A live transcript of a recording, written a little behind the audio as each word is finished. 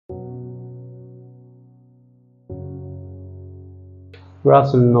Good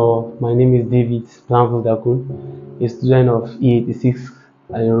afternoon, all. My name is David Plangvul Dakun, a student of E86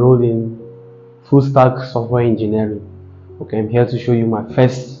 and enrolled in full stack software engineering. Okay, I'm here to show you my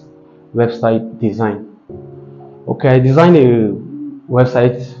first website design. Okay, I designed a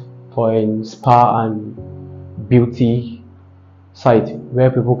website for a spa and beauty site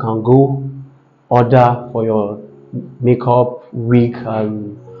where people can go order for your makeup, wig,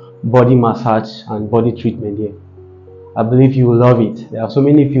 and body massage and body treatment here. I believe you will love it. There are so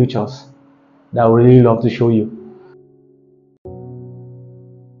many features that I would really love to show you.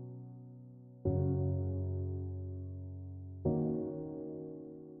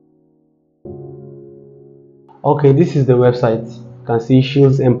 Okay, this is the website. You can see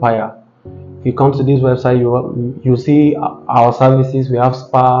Shields Empire. If you come to this website, you see our services. We have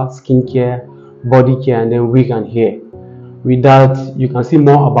spa, skincare, body care, and then wig and hair. With that, you can see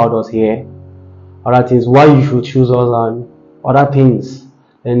more about us here. Other things, why you should choose us, and other things.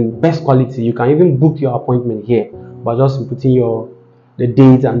 And best quality. You can even book your appointment here by just putting the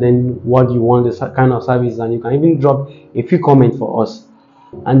date and then what you want, the kind of service, and you can even drop a few comments for us.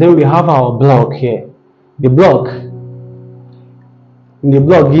 And then we have our blog here. The blog the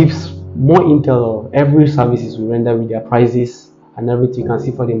blog gives more intel of every services we render with their prices and everything. You can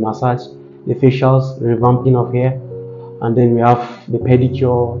see for the massage, the facials, revamping of hair, and then we have the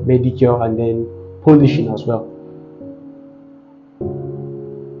pedicure, manicure, and then polishing as well.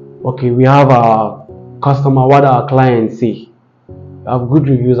 Okay, we have our customer, what our clients say. We have good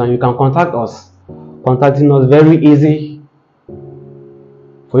reviews, and you can contact us. Contacting us very easy.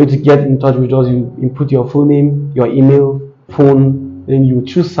 For you to get in touch with us, you input your full name, your email, phone, then you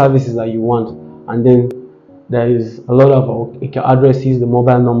choose services that you want, and then there is a lot of addresses, the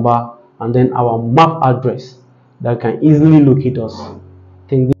mobile number, and then our map address that can easily locate us. I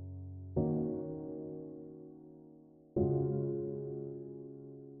think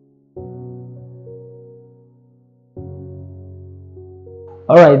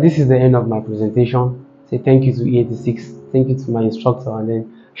all right, this is the end of my presentation. Say thank you to E86, thank you to my instructor, and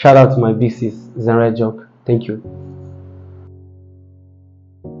then shout out to my big sis Zenred Job. Thank you.